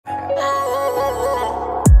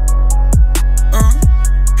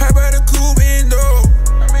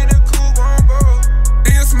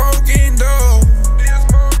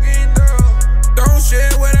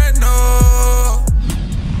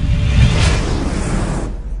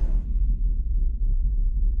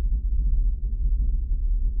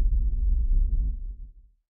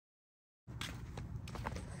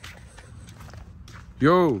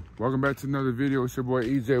Yo, welcome back to another video. It's your boy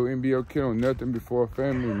EJ with Nbfkennel, nothing before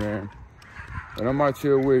family, man. And I'm out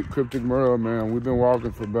here with Cryptic Merle, man. We've been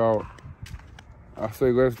walking for about, I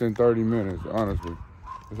say less than 30 minutes, honestly.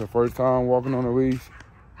 It's our first time walking on a leash.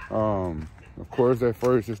 Of course, at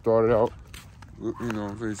first it started out, you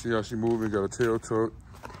know, so you see how she moving, got a tail tuck.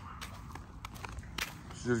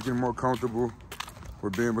 She's just getting more comfortable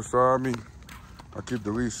with being beside me. I keep the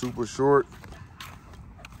leash super short.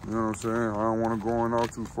 You know what I'm saying? I don't want her going off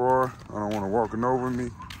too far. I don't want her walking over me.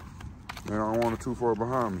 And I don't want her too far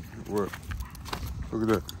behind me. What? Look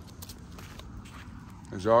at that.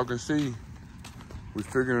 As y'all can see, we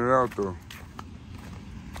figuring it out though.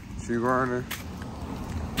 She learning.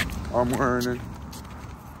 I'm learning.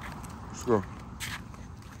 Let's go.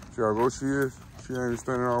 See how low she is? She ain't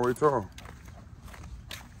standing all the way tall.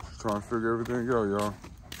 She's trying to figure everything out, y'all.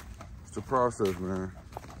 It's a process, man.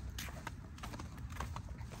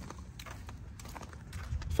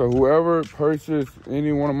 So whoever purchased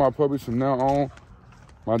any one of my puppies from now on,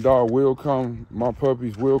 my dog will come, my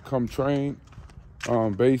puppies will come trained.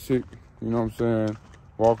 Basic, you know what I'm saying?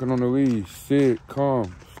 Walking on the leash, sit,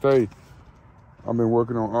 come, stay. I've been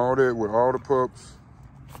working on all that with all the pups.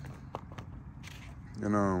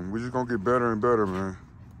 And we're just gonna get better and better, man.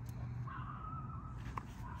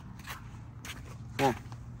 Come on.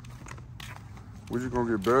 We're just gonna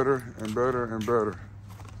get better and better and better.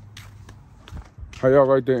 How y'all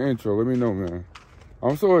like that intro? Let me know, man.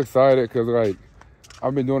 I'm so excited because, like,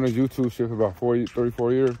 I've been doing this YouTube shit for about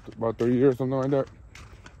 34 years, about 30 years, something like that.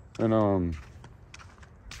 And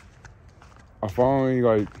I finally,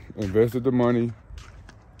 like, invested the money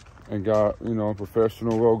and got, you know,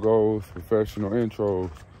 professional logos, professional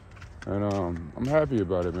intros. And I'm happy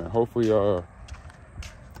about it, man. Hopefully,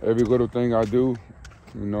 every little thing I do,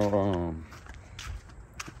 you know,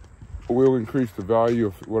 will increase the value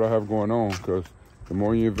of what I have going on, because the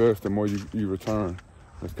more you invest, the more you return.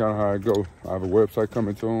 That's kind of how it goes. I have a website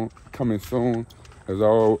coming soon.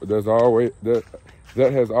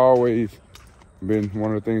 That has always been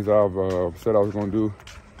one of the things I've said I was going to do.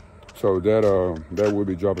 So that will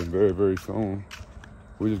be dropping very, very soon.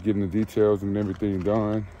 We're just getting the details and everything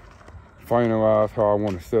done. Finalize how I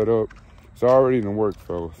want to set up. It's already in the works,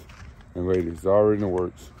 fellas and ladies. It's already in the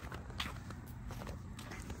works.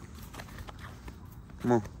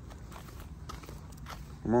 Come on.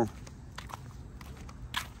 Come on.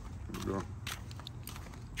 Let's go.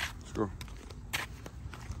 Let's go.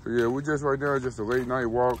 So yeah, we just right now, just a late night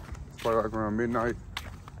walk. It's probably like around midnight.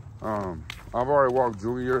 I've already walked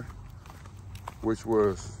Julia, which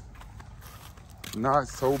was not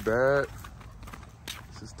so bad.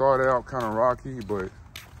 She started out kind of rocky, but it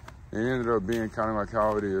ended up being kind of like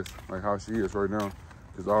how it is, like how she is right now.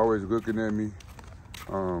 Just always looking at me,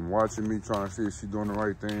 watching me, trying to see if she's doing the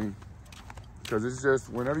right thing. Because it's just,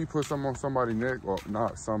 whenever you put something on somebody's neck, or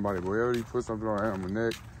not somebody, but whenever you put something on an animal's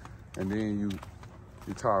neck, and then you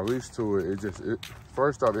tie a leash to it,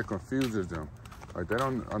 first off, it confuses them. Like, they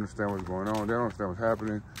don't understand what's going on, they don't understand what's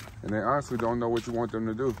happening, and they honestly don't know what you want them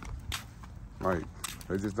to do. Like,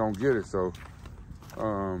 they just don't get it. So,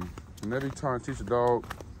 whenever you're trying to teach a dog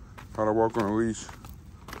how to walk on a leash,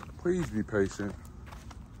 please be patient.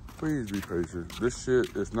 Please be patient. This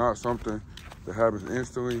shit is not something that happens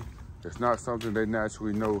instantly. It's not something they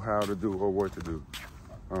naturally know how to do or what to do.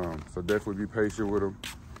 So definitely be patient with them.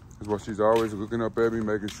 That's why she's always looking up at me,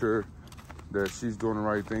 making sure that she's doing the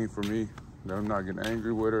right thing for me, that I'm not getting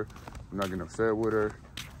angry with her, I'm not getting upset with her.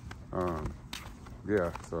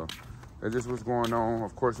 Yeah, so that's just what's going on.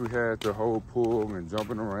 Of course, we had the whole pull and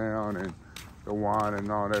jumping around and the whine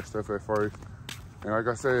and all that stuff at first. And like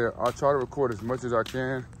I said, I try to record as much as I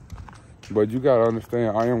can, but you gotta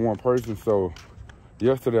understand, I am one person, so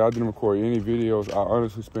yesterday I didn't record any videos. I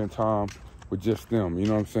honestly spent time with just them, you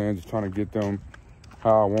know what I'm saying? Just trying to get them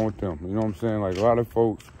how I want them, you know what I'm saying? Like, a lot of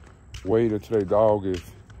folks wait until their dog is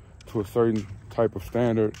to a certain type of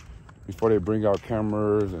standard before they bring out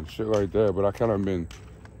cameras and shit like that. But I kind of been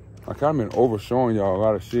overshowing y'all a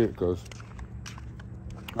lot of shit, because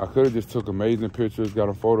I could have just took amazing pictures, got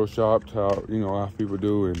them photoshopped, how people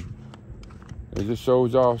do, and it just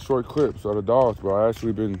shows y'all short clips of the dogs. But I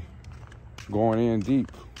actually been going in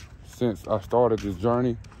deep since I started this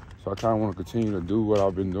journey, so I kind of want to continue to do what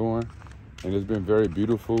I've been doing, and it's been very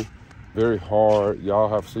beautiful, very hard. Y'all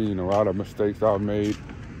have seen a lot of mistakes I've made,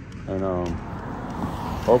 and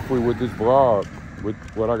hopefully with this vlog, with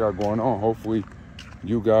what I got going on, hopefully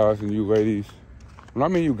you guys and you ladies, when I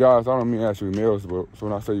mean you guys, I don't mean actually males, but so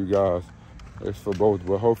when I say you guys, it's for both,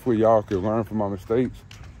 but hopefully y'all can learn from my mistakes,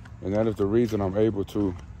 and that is the reason I'm able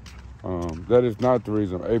to That is not the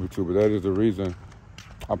reason I'm able to, but that is the reason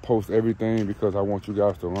I post everything because I want you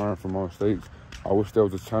guys to learn from my mistakes. I wish there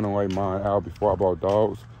was a channel like mine out before I bought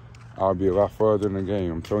dogs. I'll be a lot further in the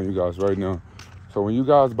game. I'm telling you guys right now. So when you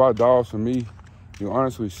guys buy dogs from me, you're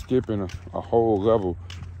honestly skipping a whole level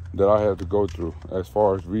that I had to go through as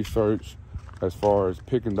far as research, as far as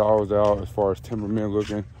picking dogs out, as far as temperament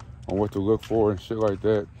looking on what to look for and shit like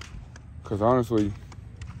that. Because honestly,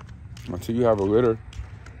 until you have a litter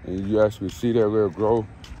and you actually see that litter grow,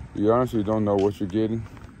 you honestly don't know what you're getting.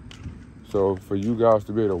 So for you guys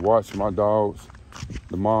to be able to watch my dogs,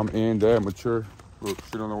 the mom and dad mature. Look,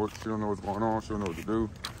 she don't know what's going on. She don't know what to do.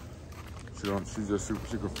 She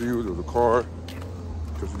confused with the car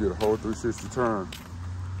because she did a whole 360 turn.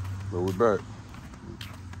 But we're back.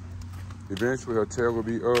 Eventually her tail will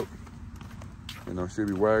be up. You know, she'll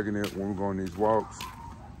be wagging it when we go on these walks.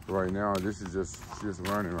 But right now, she's just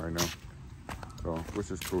learning right now. So,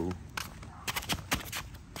 which is cool.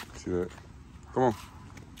 See that? Come on.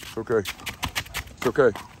 It's okay. It's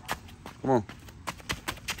okay. Come on.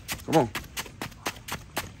 Come on.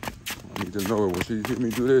 I need to know it. When she hit me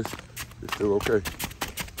do this, it's still okay.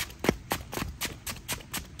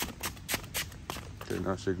 Okay,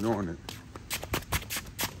 now she's ignoring it.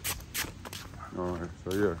 All right,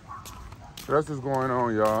 so yeah. So that's what's going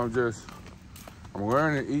on, y'all. I'm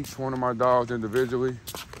learning each one of my dogs individually,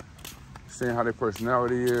 seeing how their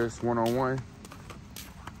personality is one-on-one.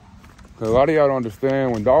 Because a lot of y'all don't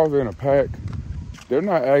understand, when dogs are in a pack, they're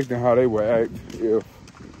not acting how they would act if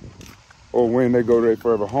or when they go to their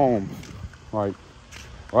forever homes. Like,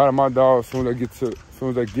 a lot of my dogs, as soon as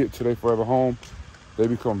they get to their forever home, they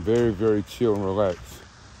become very, very chill and relaxed.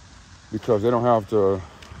 Because they don't have to,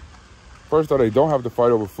 first of all, they don't have to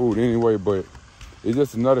fight over food anyway, but it's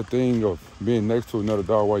just another thing of being next to another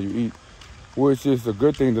dog while you eat, which is a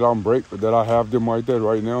good thing that I have them like that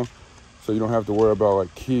right now. So you don't have to worry about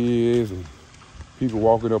like kids and people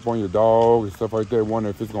walking up on your dog and stuff like that,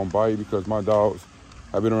 wondering if it's gonna bite, because my dogs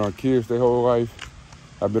have been around kids their whole life.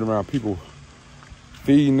 I've been around people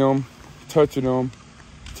feeding them, touching them,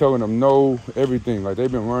 telling them no, everything. Like,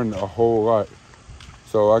 they've been learning a whole lot.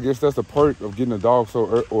 So I guess that's the perk of getting a dog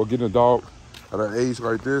getting a dog at an age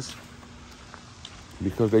like this,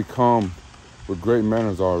 because they come with great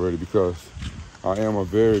manners already, because I am a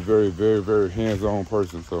very, very, very, very hands-on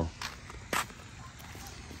person. So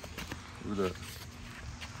look at that.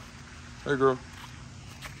 Hey girl.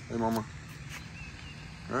 Hey mama.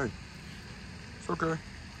 Hey. It's okay.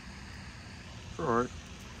 It's all right.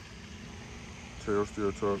 Tail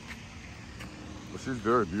still tucked. But she's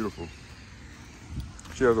very beautiful.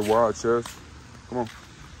 She has a wide chest. Come on.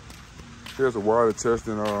 She has a wider chest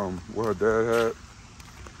than what her dad had.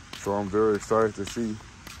 So I'm very excited to see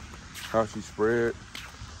how she spread,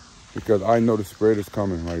 because I know the spread is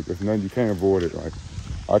coming. Like, there's nothing, you can't avoid it. Like,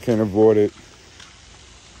 I can't avoid it.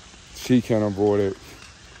 She can't avoid it.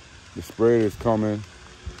 The spread is coming,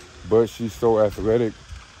 but she's so athletic.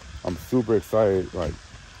 I'm super excited. Like,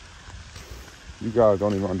 you guys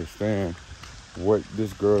don't even understand what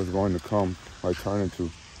this girl is going to turn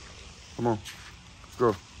into. Come on, let's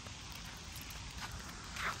go.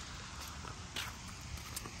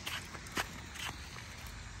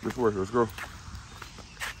 This way, let's go.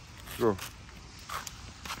 Let's go.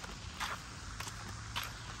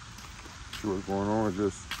 See what's going on,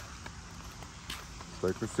 just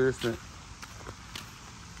stay consistent.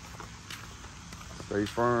 Stay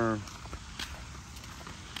firm.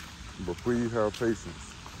 But please have patience.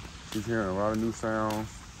 She's hearing a lot of new sounds.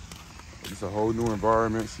 It's a whole new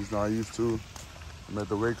environment she's not used to. I'm at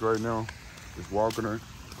the lake right now, just walking her.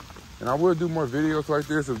 And I will do more videos like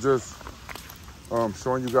this of just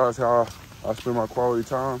showing you guys how I spend my quality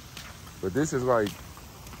time. But this is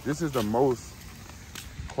the most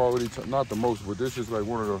quality time, not the most, but this is like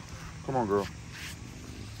one of the, come on girl.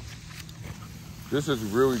 This is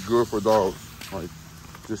really good for dogs. Like,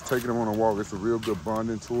 just taking them on a walk, it's a real good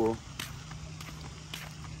bonding tool.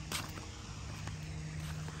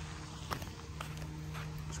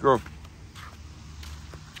 Let's go.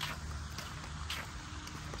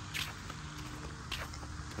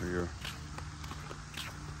 There you go.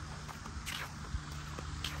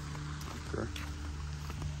 Okay.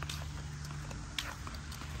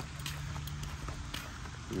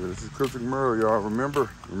 Yeah, this is Cryptic Merle, y'all. Remember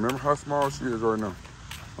how small she is right now.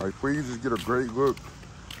 Like, please just get a great look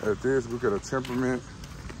at this. Look at her temperament.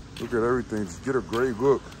 Look at everything. Just get a great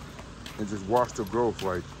look and just watch the growth.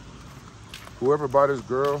 Like, whoever bought this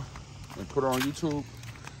girl and put her on YouTube,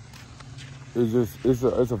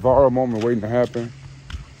 it's a viral moment waiting to happen.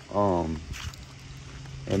 And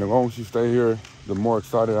the longer she stay here, the more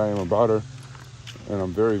excited I am about her. And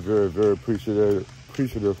I'm very, very, very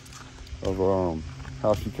appreciative of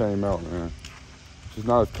how she came out, man. She's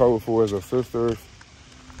not as colorful as her sisters,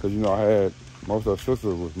 because, you know, I had most of her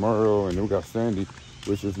sisters was Merle, and then we got Sandy,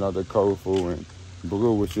 which is not that colorful, and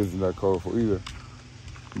Blue, which isn't that colorful either.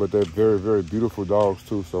 But they're very, very beautiful dogs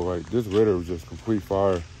too. So like this litter was just complete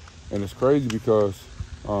fire. And it's crazy because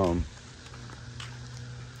y'all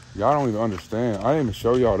don't even understand. I didn't even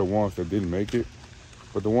show y'all the ones that didn't make it.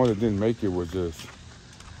 But the ones that didn't make it was just,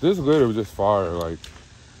 this litter was just fire. Like,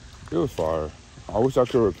 it was fire. I wish I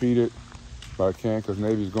could repeat it, but I can't because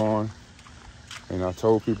Navy's gone. And I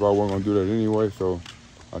told people I wasn't gonna do that anyway, so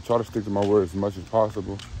I try to stick to my word as much as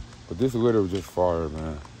possible. But this litter was just fire,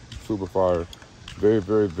 man. Super fire. Very,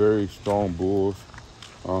 very, very strong bulls.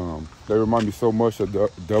 They remind me so much of the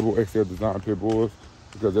double XL design pit bulls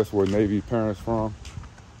because that's where Navy parents from,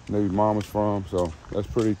 Navy mom is from. So that's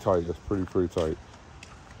pretty tight. That's pretty tight.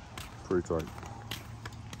 Pretty tight.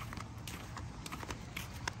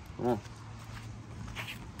 Come on.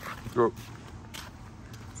 Let's go.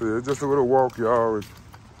 So yeah, it's just a little walk, y'all.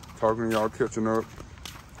 Talking to y'all, catching up.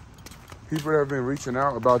 People have been reaching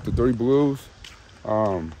out about the 3 blues.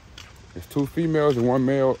 There's 2 females and 1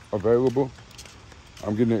 male available.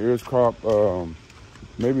 I'm getting the ears cropped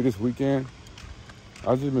maybe this weekend.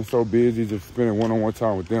 I've just been so busy just spending one-on-one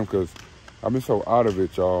time with them because I've been so out of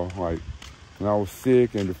it, y'all. Like, when I was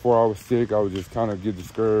sick and before I was sick, I would just kind of get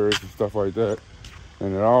discouraged and stuff like that.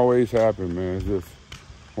 And it always happened, man. It's just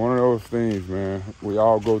one of those things, man. We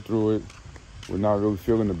all go through it. We're not really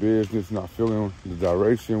feeling the business, not feeling the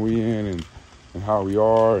direction we in and how we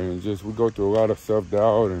are. And just, we go through a lot of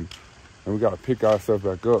self-doubt and we got to pick ourselves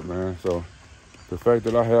back up, man. So the fact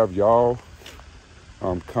that I have y'all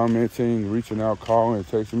commenting, reaching out, calling, and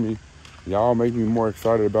texting me, y'all make me more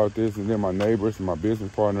excited about this. And then my neighbors and my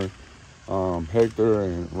business partners, Hector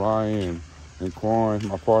and Ryan and Quan,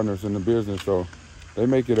 my partners in the business. So they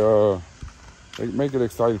make it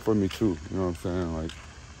exciting for me too. You know what I'm saying? Like,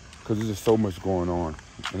 because there's just so much going on.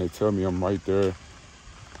 And they tell me I'm right there.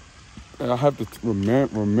 And I have to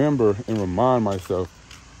remember and remind myself,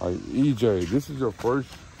 like, EJ, this is your first,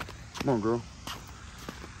 come on, girl.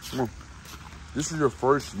 Come on. This is your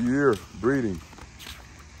first year breeding.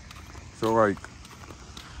 So, like,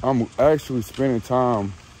 I'm actually spending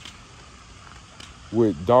time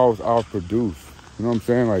with dogs I've produced. You know what I'm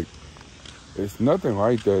saying? Like, it's nothing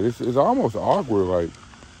like that. It's almost awkward.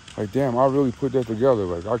 Like, damn, I really put that together.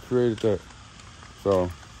 Like, I created that. So,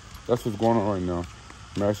 that's what's going on right now.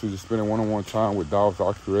 I'm actually just spending one-on-one time with dogs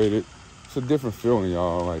I created. It's a different feeling,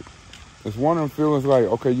 y'all. Like, it's one of them feelings like,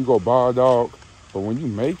 okay, you go buy a dog, but when you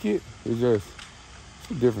make it, it's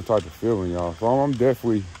a different type of feeling, y'all. So I'm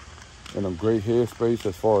definitely in a great headspace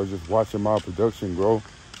as far as just watching my production grow.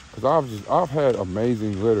 Because I've had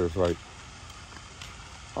amazing litters. Like,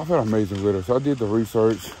 I've had amazing litters. I did the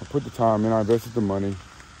research, I put the time in, I invested the money,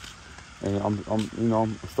 and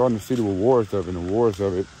I'm starting to see the rewards of it. And the rewards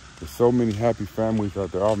of it, there's so many happy families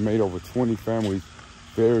out there. I've made over 20 families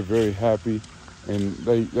very, very happy, and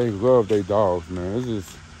they love their dogs, man.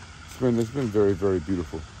 It's been very, very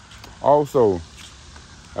beautiful. Also,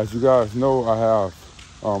 as you guys know, I have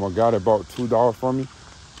a guy that bought 2 dogs from me.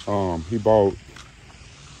 He bought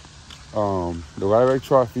the lilac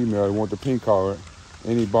tri female, the one with the pink collar,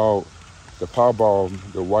 and he bought the piebald,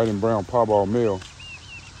 the white and brown piebald male.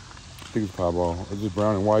 I think it's piebald. It's just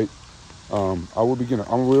brown and white. I will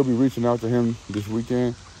be reaching out to him this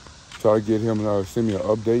weekend, try to get him to send me an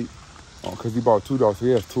update, because he bought 2 dogs, so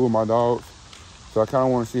he has 2 of my dogs. So I kind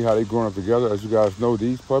of want to see how they're growing up together. As you guys know,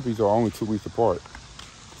 these puppies are only 2 weeks apart.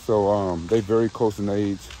 So they're very close in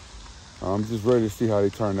age. I'm just ready to see how they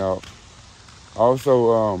turn out.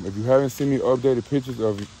 Also, if you haven't seen me updated pictures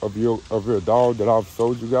of your dog that I've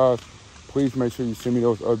sold you guys, please make sure you send me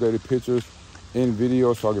those updated pictures in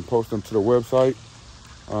video so I can post them to the website,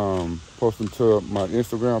 post them to my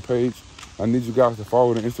Instagram page. I need you guys to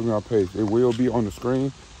follow the Instagram page. It will be on the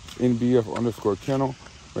screen, NBF_kennel.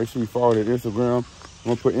 Make sure you follow that Instagram. I'm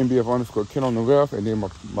gonna put NBF_kennel on the left, and then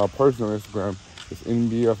my personal Instagram is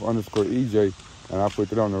NBF_EJ, and I put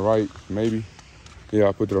it on the right, maybe. Yeah,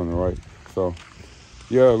 I put it on the right. So,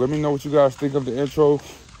 yeah, let me know what you guys think of the intro.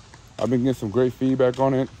 I've been getting some great feedback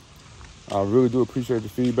on it. I really do appreciate the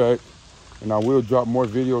feedback. And I will drop more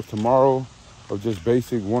videos tomorrow of just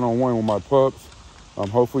basic one-on-one with my pups.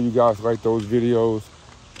 Hopefully you guys like those videos.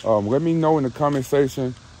 Let me know in the comment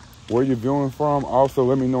section where you're viewing from. Also,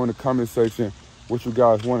 let me know in the comment section what you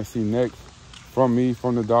guys want to see next from me,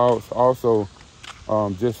 from the dogs. Also,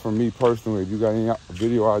 just from me personally, if you got any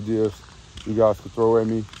video ideas you guys could throw at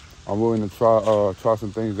me, I'm willing to try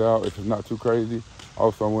some things out if it's not too crazy.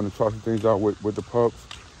 Also, I'm willing to try some things out with the pups.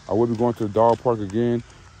 I will be going to the dog park again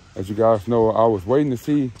as you guys know, I was waiting to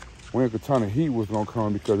see when Katana heat was gonna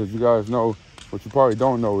come, because as you guys know, what you probably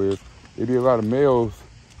don't know is there be a lot of males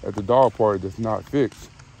at the dog park that's not fixed.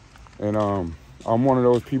 And I'm one of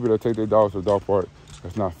those people that take their dogs to the dog park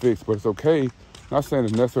that's not fixed. But it's okay, not saying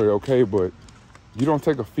it's necessarily okay, but you don't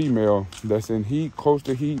take a female that's in heat, close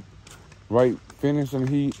to heat, right, finishing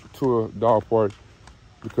heat to a dog park,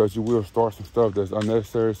 because you will start some stuff that's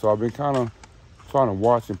unnecessary. So I've been kind of trying to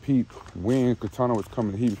watch and peep when Katana was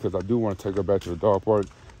coming to heat, because I do want to take her back to the dog park.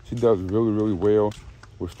 She does really, really well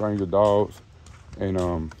with stranger dogs. And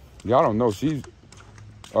y'all don't know, she's,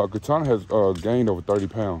 Katana has gained over 30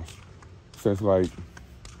 pounds since like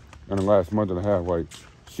in the last month and a half. Like,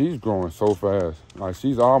 she's growing so fast. Like,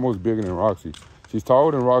 she's almost bigger than Roxy. She's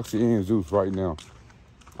taller than Roxy and Zeus right now.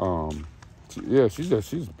 Yeah,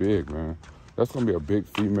 she's big, man. That's gonna be a big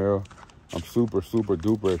female. I'm super, super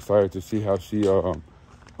duper excited to see how she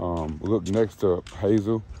look next to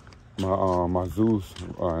Hazel, my Zeus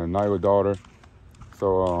and Nyla daughter.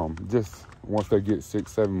 So just once they get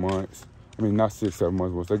 6-7 months, I mean not 6-7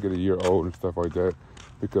 months, once they get a year old and stuff like that,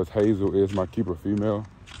 because Hazel is my keeper female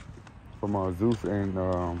from Zeus and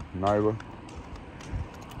Nyla.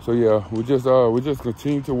 So yeah, we just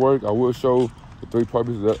continue to work. I will show the 3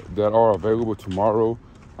 puppies that are available tomorrow.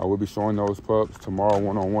 I will be showing those pups tomorrow,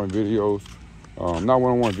 one-on-one videos. Not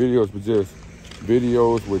one-on-one videos, but just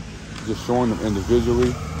videos with just showing them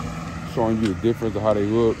individually, showing you the difference of how they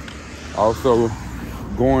look. Also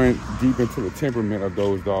going deep into the temperament of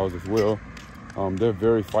those dogs as well. They're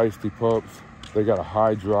very feisty pups. They got a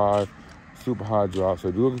high drive, super high drive. So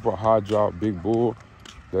if you're looking for a high drive big bull,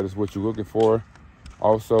 that is what you're looking for.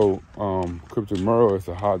 Also, Cryptic Merle is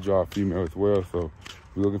a high drive female as well. So if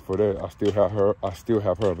you're looking for that, I still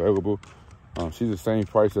have her available. She's the same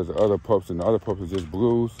price as the other pups, and the other pups are just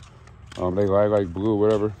blues. They like blue,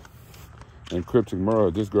 whatever. And Cryptic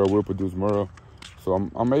Merle, this girl will produce Merle. So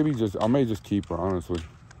I may just keep her, honestly.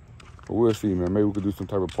 But we'll see, man. Maybe we could do some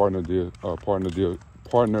type of partner deal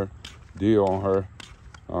on her.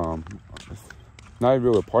 It's not even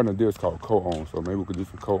really a partner deal, it's called co-own. So maybe we could do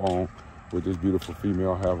some co-own with this beautiful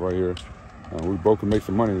female I have right here. We both can make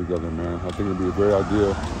some money together, man. I think it'd be a great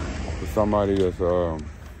idea for somebody that's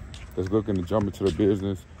looking to jump into the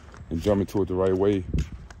business and jump into it the right way.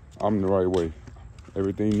 I'm the right way.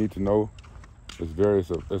 Everything you need to know is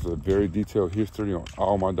it's a very detailed history on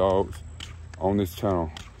all my dogs on this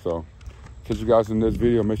channel. So catch you guys in this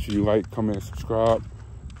video. Make sure you like, comment, and subscribe.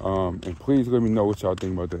 And please let me know what y'all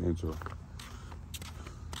think about the intro.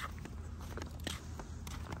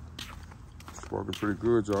 It's walking pretty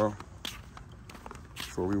good, y'all.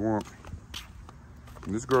 That's what we want.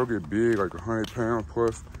 And this girl get big, like 100 pounds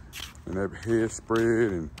plus, and that head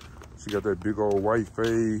spread, and she got that big old white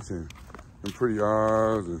face and pretty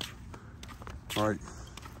eyes, and like,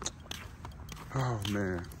 oh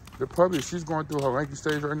man. The puppy, she's going through her lanky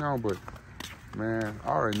stage right now, but man, I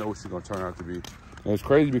already know what she's gonna turn out to be. And it's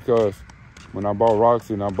crazy because when I bought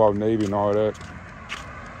Roxy and I bought Navy and all that,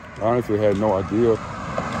 I honestly had no idea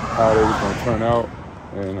how they was gonna turn out,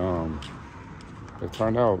 and it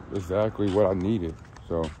turned out exactly what I needed.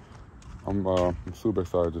 So I'm super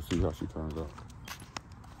excited to see how she turns out.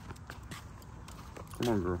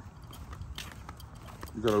 Come on, girl.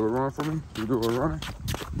 You got a little run for me? You do a little running?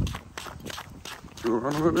 Do a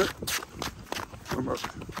run a little bit? How about?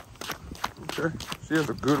 Okay. She has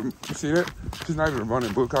a good, you see that? She's not even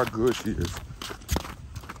running, but look how good she is.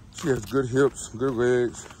 She has good hips, good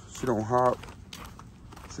legs. She don't hop.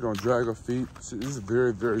 She don't drag her feet. This is a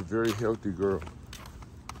very, very, very healthy girl.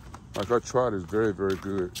 Like, her trot is very, very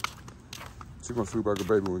good. She's gonna sleep like a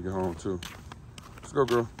baby when we get home too. Let's go,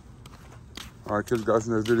 girl. All right, kids, guys,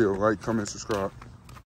 in this video, like, comment, subscribe.